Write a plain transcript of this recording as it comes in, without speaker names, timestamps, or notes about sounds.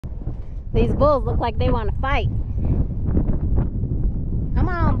These bulls look like they want to fight. Come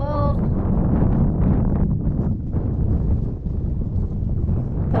on, bulls.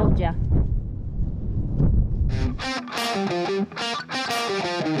 Told ya.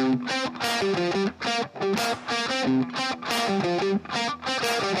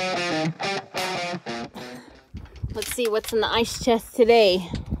 Let's see what's in the ice chest today.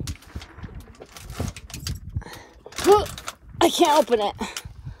 I can't open it.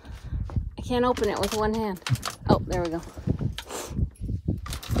 I can't open it with one hand. Oh, there we go.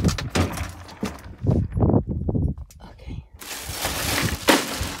 Okay.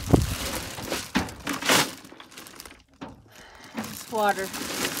 It's water.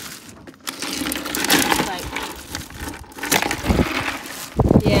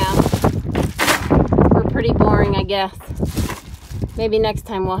 Yeah. We're pretty boring, I guess. Maybe next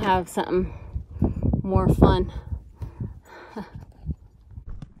time we'll have something more fun.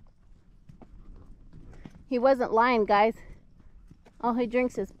 He wasn't lying, guys. All he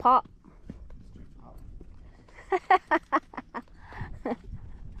drinks is pop.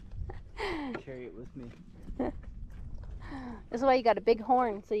 Carry it with me. That's why you got a big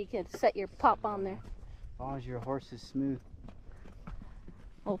horn, so you can set your pop on there. As long as your horse is smooth.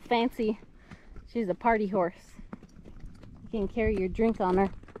 Oh, Fancy. She's a party horse. You can carry your drink on her.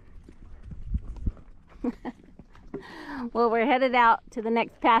 Well, we're headed out to the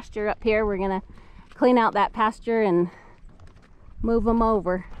next pasture up here. We're gonna clean out that pasture and move them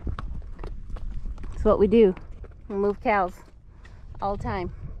over. That's what we do. We move cows all the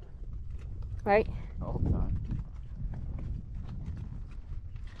time, right? All the time.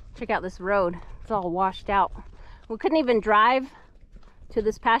 Check out this road. It's all washed out. We couldn't even drive to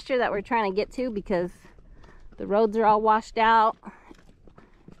this pasture that we're trying to get to because the roads are all washed out.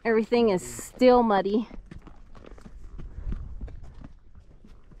 Everything is still muddy.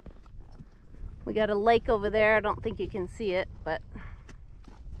 We got a lake over there. I don't think you can see it, but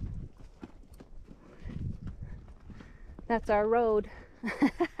that's our road.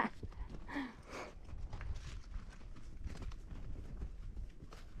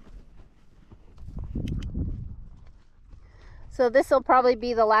 So this will probably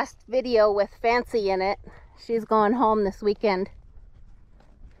be the last video with Fancy in it. She's going home this weekend.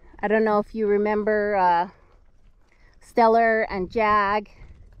 I don't know if you remember Stellar and Jag,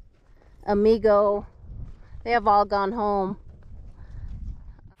 Amigo. They have all gone home.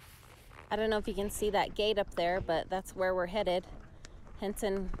 I don't know if you can see that gate up there, but that's where we're headed.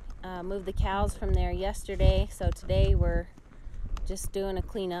 Henson moved the cows from there yesterday, so today we're just doing a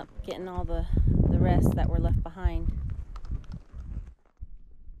cleanup, getting all the rest that were left behind.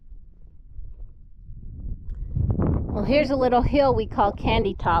 Well, here's a little hill we call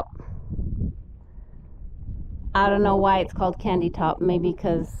Candy Top. I don't know why it's called Candy Top. Maybe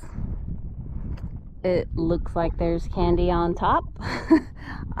because it looks like there's candy on top.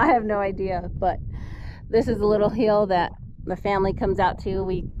 I have no idea, but this is a little hill that the family comes out to.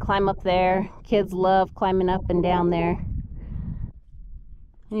 We climb up there. Kids love climbing up and down there.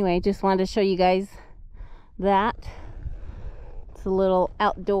 Anyway, just wanted to show you guys that. It's a little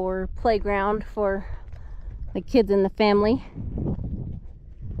outdoor playground for the kids in the family.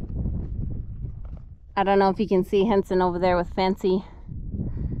 I don't know if you can see Henson over there with Fancy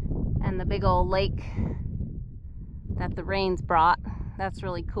and the big old lake that the rains brought. That's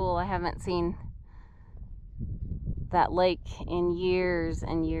really cool. I haven't seen that lake in years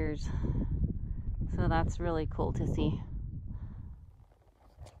and years. So that's really cool to see.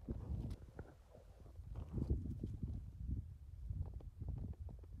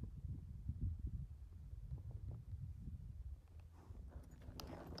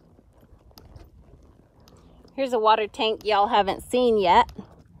 Here's a water tank y'all haven't seen yet.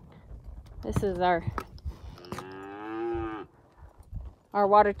 This is our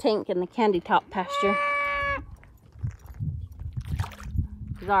water tank in the Candy Top pasture.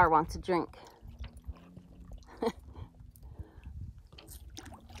 Czar wants a drink.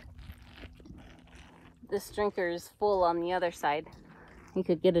 This drinker is full on the other side. He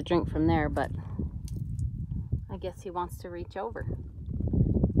could get a drink from there, but I guess he wants to reach over.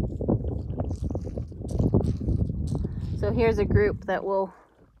 So here's a group that will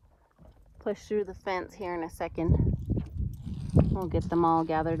push through the fence here in a second. We'll get them all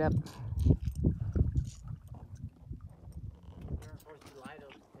gathered up.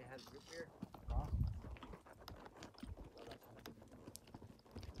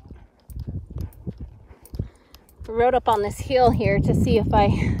 I rode up on this hill here to see if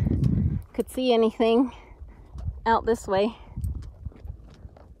I could see anything out this way.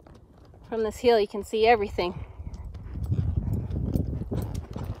 From this hill you can see everything.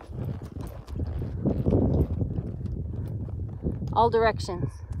 All directions.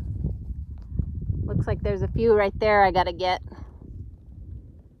 Looks like there's a few right there I gotta get.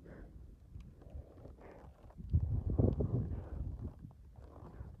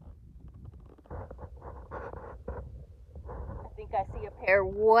 I think I see a pair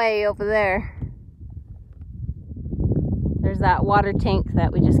way over there. There's that water tank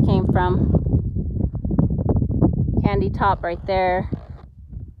that we just came from. Candy top right there.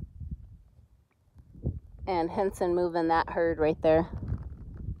 And Henson moving that herd right there.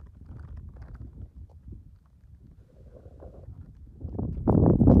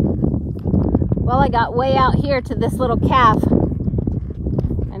 Well, I got way out here to this little calf,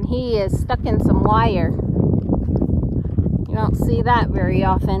 and he is stuck in some wire. You don't see that very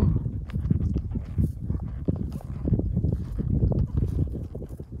often.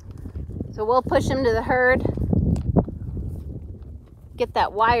 So we'll push him to the herd, get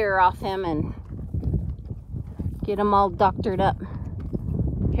that wire off him, and get him all doctored up.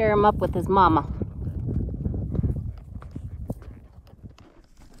 Pair him up with his mama.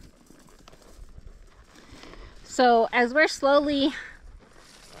 So as we're slowly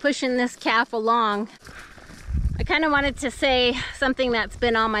pushing this calf along, I kind of wanted to say something that's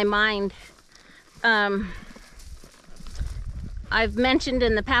been on my mind. I've mentioned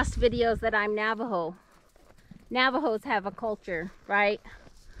in the past videos that I'm Navajo. Navajos have a culture, right?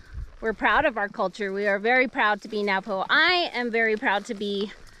 We're proud of our culture. We are very proud to be Navajo. I am very proud to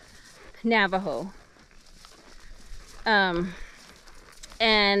be Navajo. And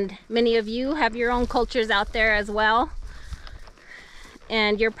many of you have your own cultures out there as well.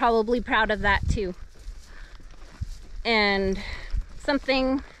 And you're probably proud of that too. And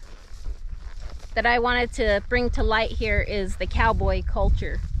something that I wanted to bring to light here is the cowboy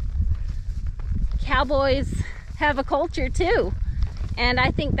culture. Cowboys have a culture too, and I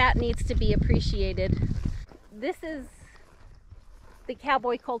think that needs to be appreciated. This is the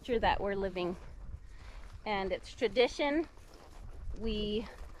cowboy culture that we're living, and it's tradition. We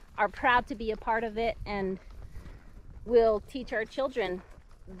are proud to be a part of it, and we'll teach our children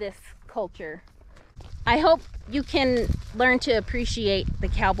this culture. I hope you can learn to appreciate the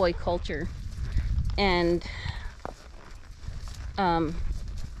cowboy culture and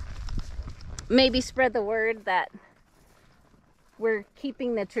maybe spread the word that we're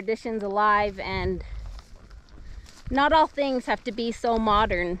keeping the traditions alive, and not all things have to be so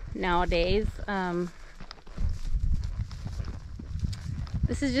modern nowadays.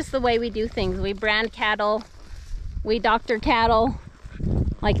 This is just the way we do things. We brand cattle, we doctor cattle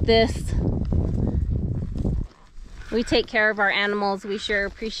like this. We take care of our animals. We sure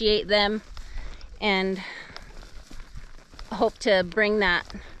appreciate them, and hope to bring that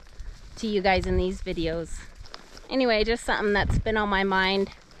to you guys in these videos. Anyway, just something that's been on my mind.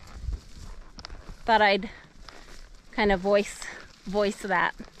 Thought I'd kind of voice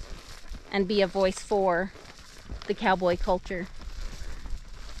that and be a voice for the cowboy culture.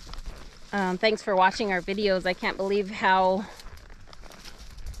 Thanks for watching our videos. I can't believe how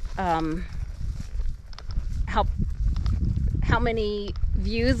many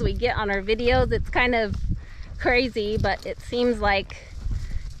views we get on our videos. It's kind of crazy, but it seems like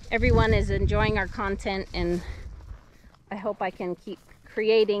everyone is enjoying our content, and I hope I can keep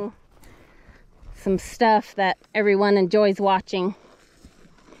creating some stuff that everyone enjoys watching.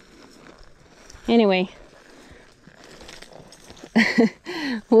 Anyway,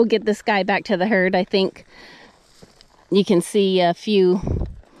 we'll get this guy back to the herd. I think you can see a few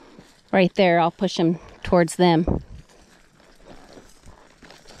right there. I'll push him towards them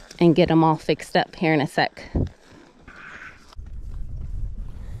and get them all fixed up here in a sec.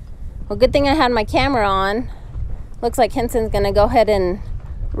 Well, good thing I had my camera on. Looks like Henson's gonna go ahead and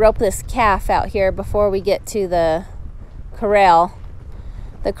rope this calf out here before we get to the corral.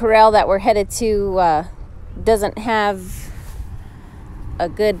 The corral that we're headed to doesn't have a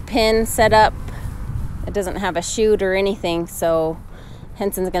good pin set up. It doesn't have a chute or anything, so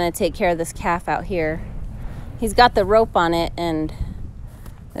Henson's gonna take care of this calf out here. He's got the rope on it, and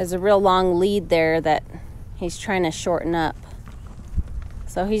there's a real long lead there that he's trying to shorten up.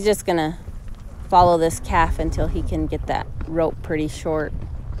 So he's just gonna follow this calf until he can get that rope pretty short.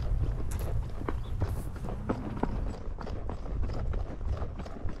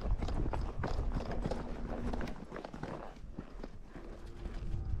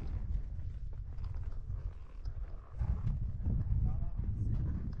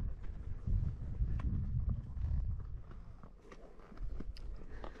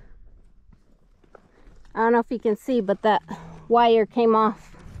 I don't know if you can see, but that wire came off.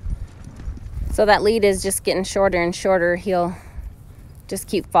 So that lead is just getting shorter and shorter. He'll just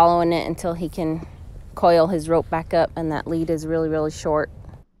keep following it until he can coil his rope back up, and that lead is really, really short.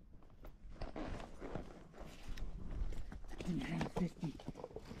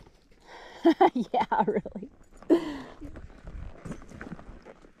 Yeah, really.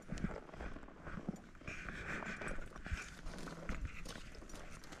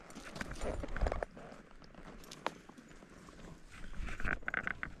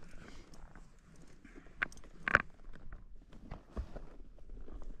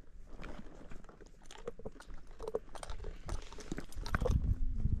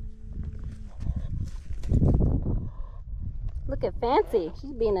 Look at Fancy.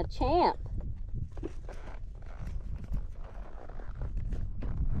 She's being a champ.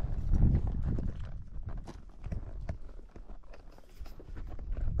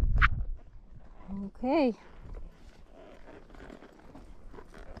 Okay.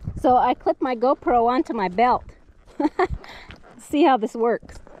 So I clipped my GoPro onto my belt. See how this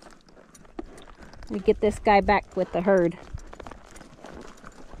works. We get this guy back with the herd.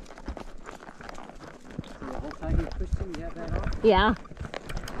 The whole time you pushed him, you had that on? Yeah.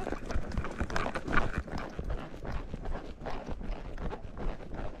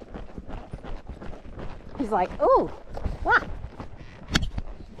 He's like, oh, wow.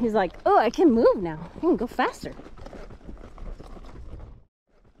 He's like, oh, I can move now. I can go faster.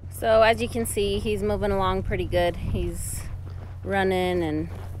 So as you can see, he's moving along pretty good. He's running and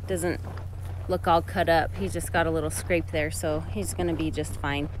doesn't look all cut up. He's just got a little scrape there, so he's gonna be just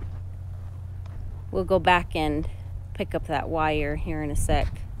fine. We'll go back and pick up that wire here in a sec.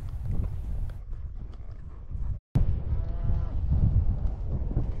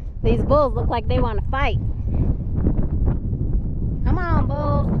 These bulls look like they want to fight. Come on,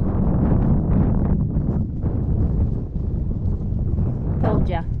 bulls. Told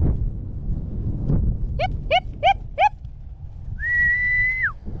ya. Hip, hip, hip, hip.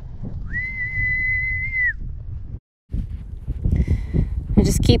 I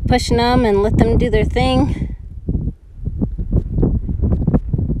just keep pushing them and let them do their thing.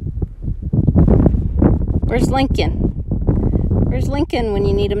 Where's Lincoln? Where's Lincoln when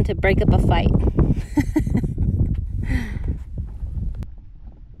you need him to break up a fight?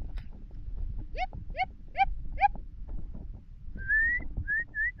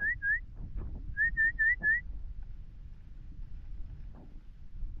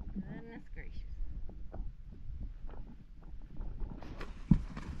 Goodness gracious.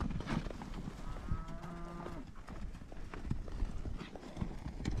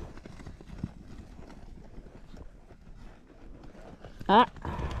 Ah.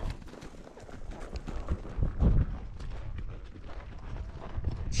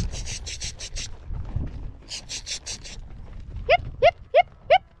 Yip, yip, yip,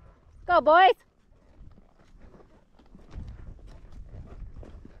 yip. Go, boys.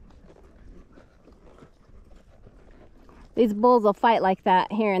 These bulls will fight like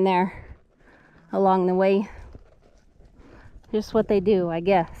that here and there along the way. Just what they do, I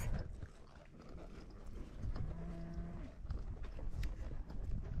guess.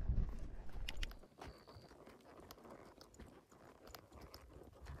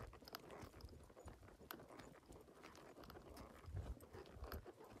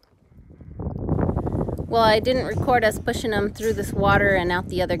 Well, I didn't record us pushing them through this water and out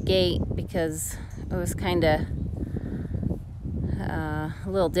the other gate because it was kind of a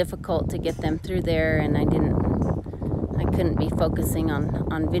little difficult to get them through there, and I couldn't be focusing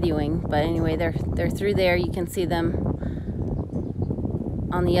on videoing. But anyway, they're through there. You can see them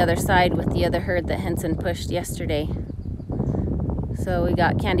on the other side with the other herd that Henson pushed yesterday. So we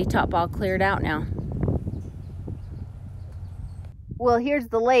got Candy Top all cleared out now. Well, here's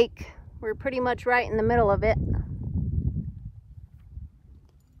the lake. We're pretty much right in the middle of it.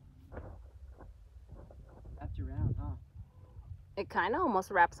 Wrapped around, huh? It kind of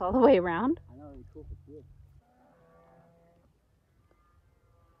almost wraps all the way around. I know, it'd be cool if it did.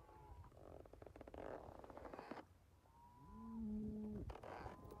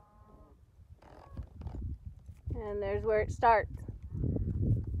 And there's where it starts.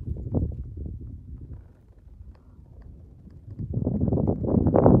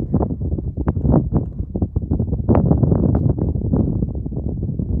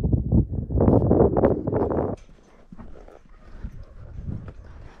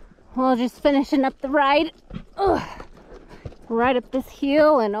 Well, just finishing up the ride. Ugh. Right up this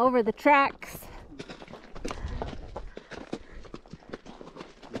hill and over the tracks.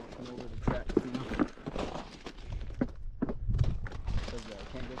 Walking over the track, you know. Because I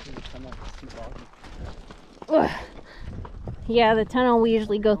can't go through the tunnel, it's too boggy. Ugh. Yeah, the tunnel we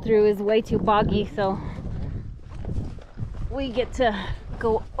usually go through is way too boggy, so we get to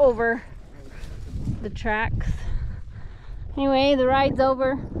go over the tracks. Anyway, the ride's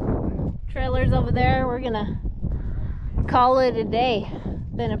over. Trailer's over there. We're gonna call it a day.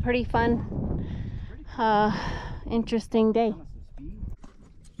 Been a pretty fun, interesting day.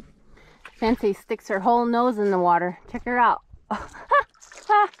 Fancy sticks her whole nose in the water. Check her out.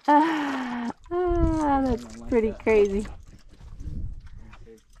 That's pretty crazy.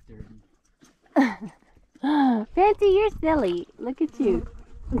 Fancy, you're silly. Look at you.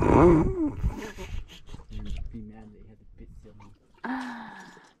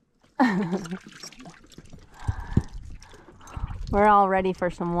 We're all ready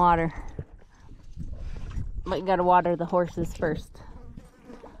for some water. But you gotta water the horses first.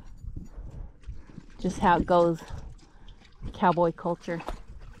 Just how it goes. Cowboy culture.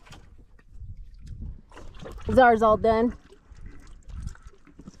 Czar's all done.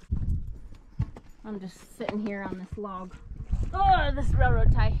 I'm just sitting here on this log. Oh, this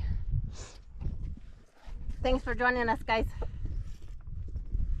railroad tie. Thanks for joining us, guys.